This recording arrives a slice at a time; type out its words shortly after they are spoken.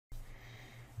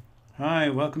Hi,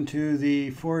 welcome to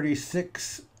the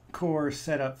 46 core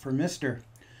setup for MiSTer.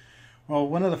 Well,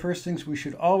 one of the first things we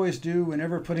should always do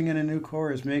whenever putting in a new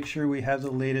core is make sure we have the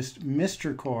latest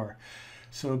MiSTer core.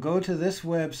 So go to this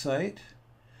website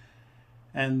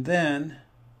and then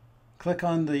click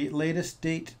on the latest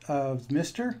date of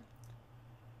MiSTer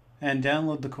and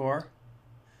download the core.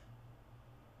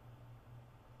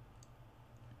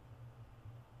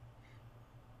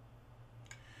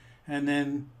 And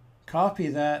then copy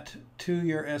that to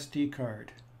your SD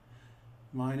card.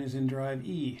 Mine is in drive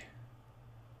E.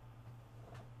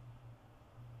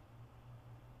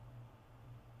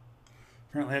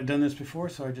 Apparently I've done this before,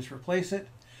 so I just replace it.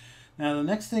 Now the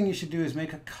next thing you should do is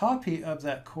make a copy of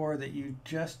that core that you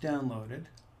just downloaded.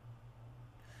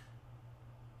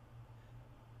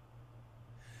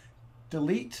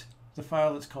 Delete the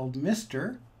file that's called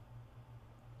MiSTer.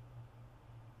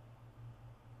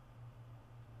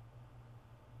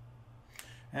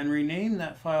 And rename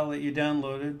that file that you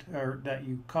downloaded or that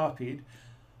you copied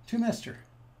to MiSTer.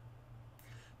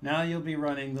 Now you'll be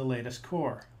running the latest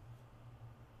core.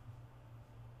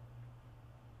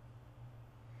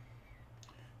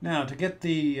 Now to get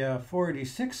the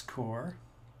 486 core,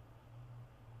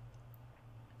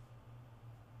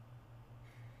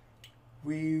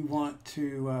 we want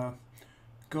to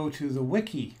go to the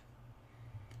wiki.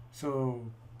 So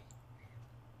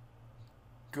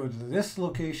go to this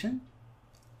location.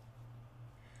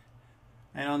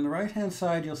 And on the right hand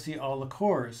side you'll see all the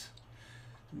cores.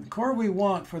 And the core we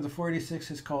want for the 46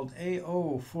 is called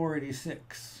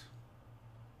AO486.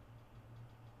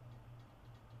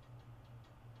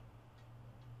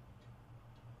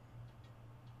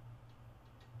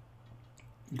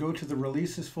 Go to the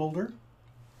releases folder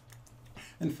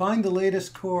and find the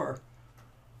latest core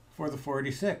for the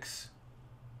 46.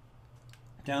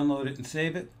 Download it and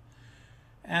save it,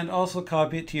 and also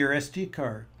copy it to your SD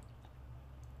card.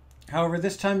 However,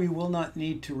 this time you will not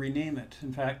need to rename it.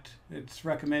 In fact, it's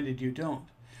recommended you don't.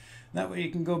 That way you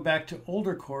can go back to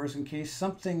older cores in case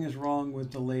something is wrong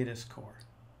with the latest core.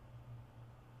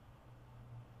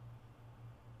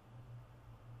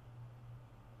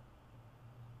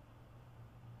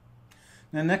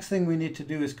 The next thing we need to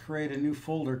do is create a new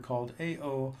folder called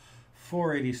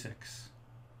AO486.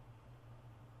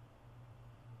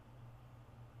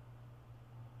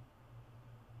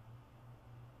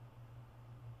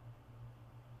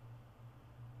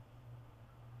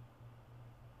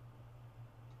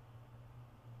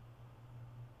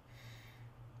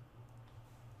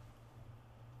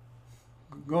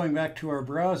 Going back to our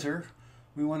browser,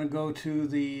 we want to go to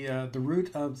the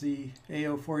root of the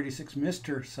AO486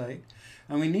 MiSTer site,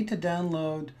 and we need to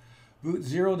download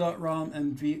boot0.rom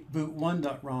and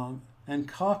boot1.rom and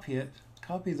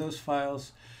copy those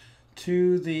files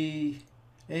to the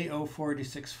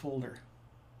AO486 folder.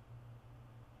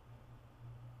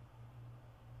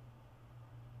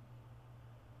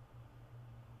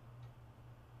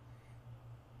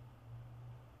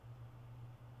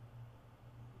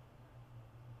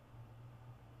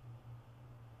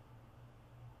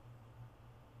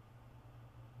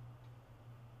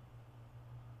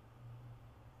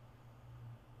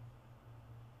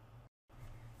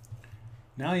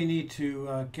 Now you need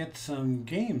to get some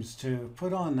games to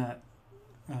put on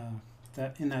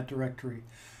in that directory.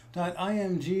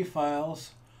 .img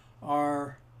files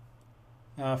are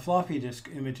floppy disk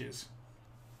images.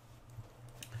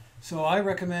 So I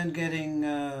recommend getting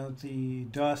the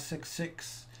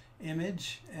DOS66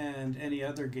 image and any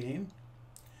other game.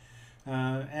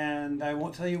 And I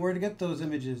won't tell you where to get those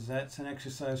images. That's an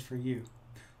exercise for you.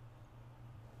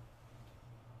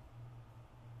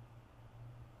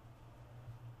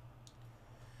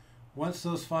 Once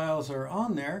those files are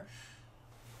on there,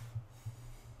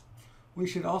 we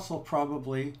should also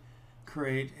probably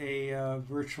create a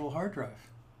virtual hard drive.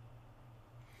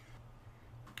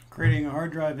 Creating a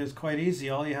hard drive is quite easy.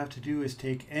 All you have to do is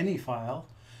take any file,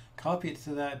 copy it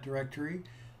to that directory,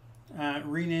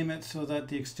 rename it so that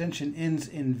the extension ends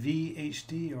in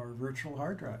VHD or virtual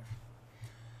hard drive.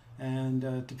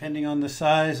 And depending on the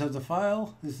size of the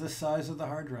file is the size of the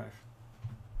hard drive.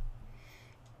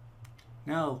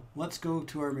 Now let's go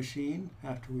to our machine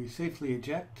after we safely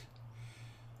eject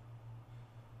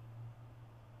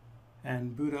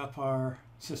and boot up our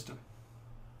system.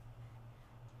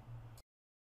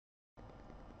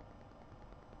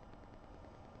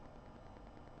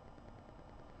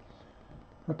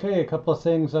 Okay, a couple of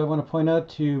things I want to point out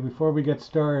to you before we get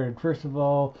started. First of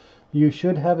all, you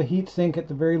should have a heatsink at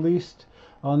the very least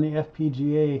on the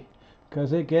FPGA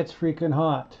because it gets freaking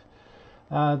hot.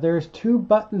 There's two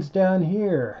buttons down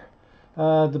here.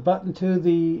 The button to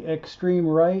the extreme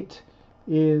right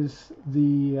is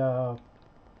the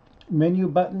menu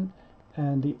button,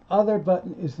 and the other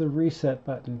button is the reset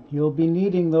button. You'll be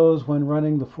needing those when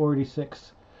running the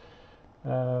 46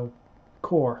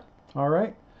 core. All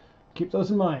right, keep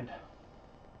those in mind.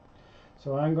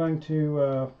 So I'm going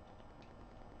to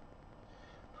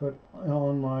put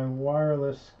on my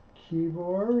wireless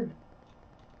keyboard.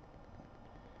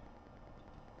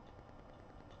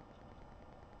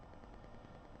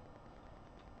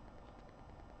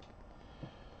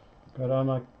 Got on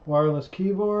my wireless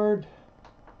keyboard.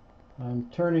 I'm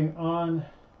turning on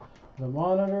the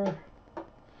monitor.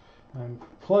 I'm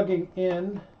plugging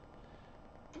in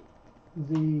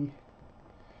the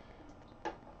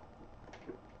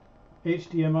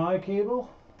HDMI cable.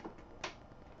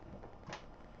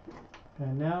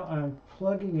 And now I'm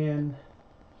plugging in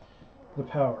the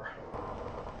power.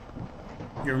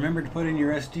 You remembered to put in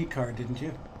your SD card, didn't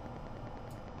you?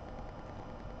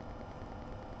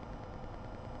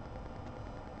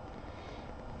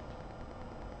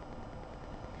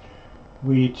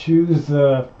 We choose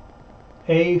the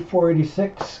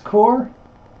A486 core,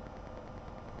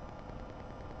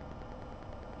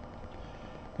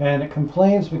 and it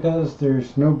complains because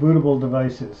there's no bootable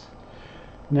devices.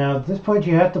 Now at this point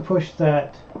you have to push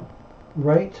that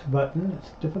right button. It's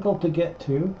difficult to get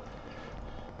to,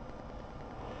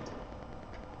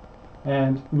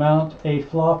 and mount a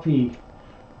floppy.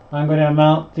 I'm going to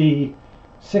mount the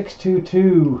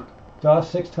 622 DOS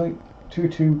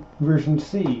 622 version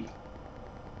C.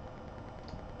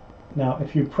 Now,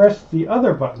 if you press the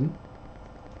other button,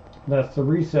 that's the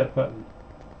reset button.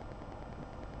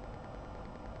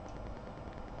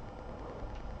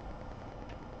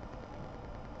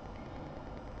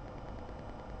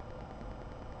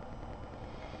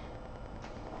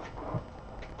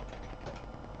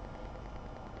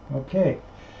 Okay.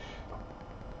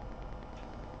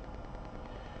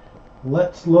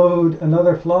 Let's load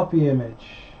another floppy image.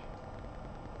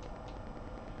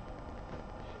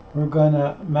 We're going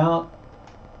to mount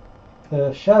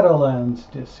the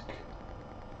Shadowlands disk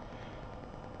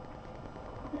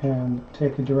and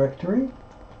take a directory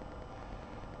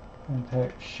and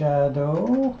type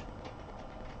shadow,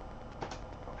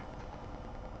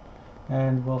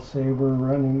 and we'll say we're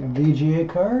running a VGA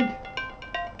card,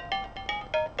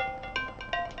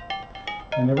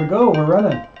 and there we go, we're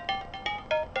running.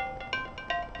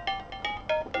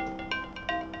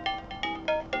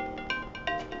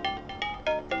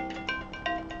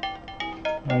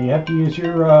 Now you have to use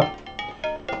your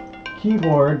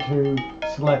keyboard to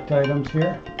select items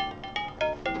here,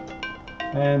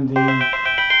 and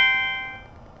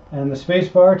the space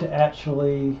bar to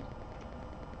actually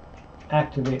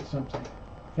activate something.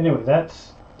 Anyway,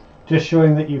 that's just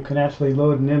showing that you can actually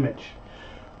load an image.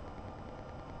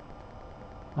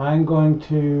 I'm going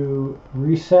to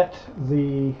reset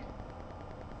the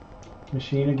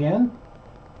machine again.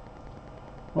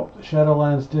 Oh, the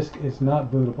Shadowlands disk is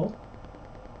not bootable.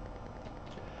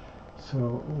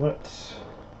 So let's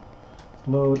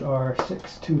load our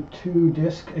 622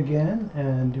 disk again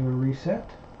and do a reset.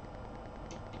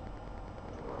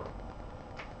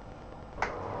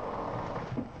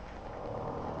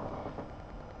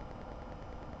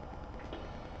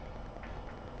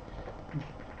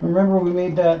 Remember we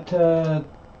made that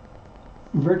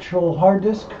virtual hard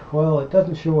disk? Well, it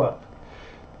doesn't show up.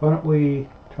 Why don't we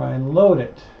try and load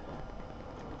it?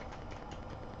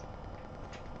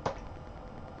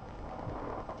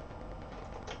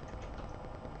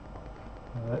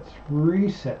 Let's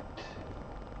reset.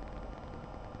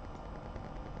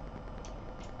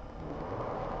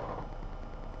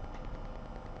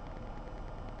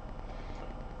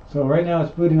 So right now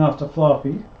it's booting off the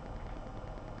floppy.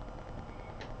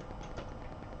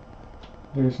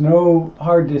 There's no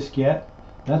hard disk yet.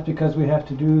 That's because we have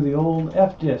to do the old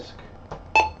Fdisk.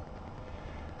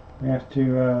 We have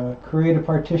to create a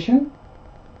partition.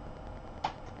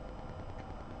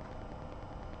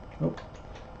 Oh.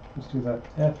 Let's do that.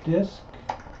 Fdisk.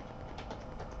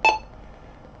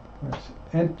 Press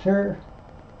enter.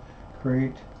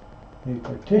 Create a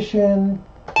partition.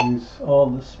 Use all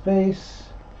the space.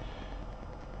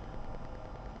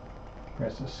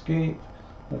 Press escape.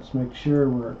 Let's make sure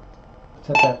we're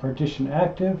set that partition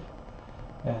active,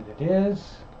 and it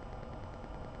is.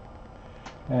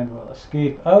 And we'll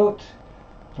escape out.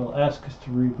 It'll ask us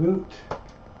to reboot.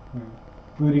 We're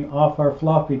booting off our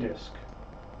floppy disk.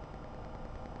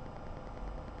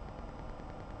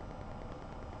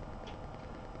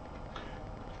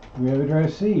 Do we have a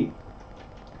drive C?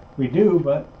 We do,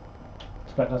 but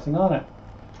it's got nothing on it.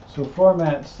 So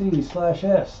format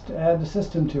C/S to add the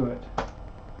system to it.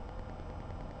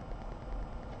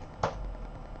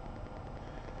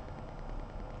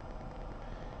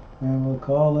 And we'll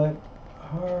call it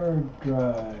hard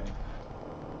drive.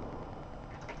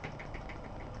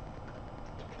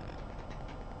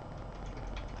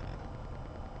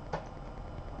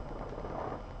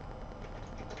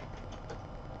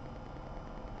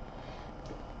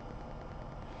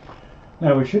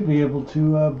 Now we should be able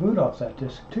to boot off that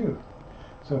disk too.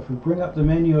 So if we bring up the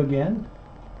menu again,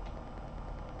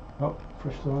 oh,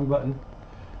 pushed the wrong button.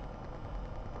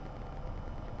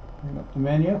 Bring up the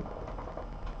menu.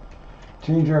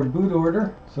 Change our boot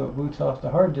order so it boots off the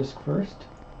hard disk first.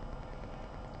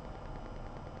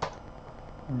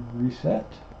 Reset.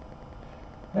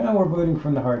 And we're booting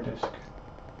from the hard disk.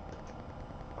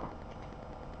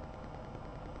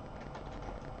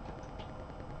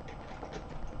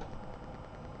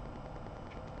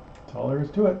 That's all there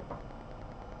is to it.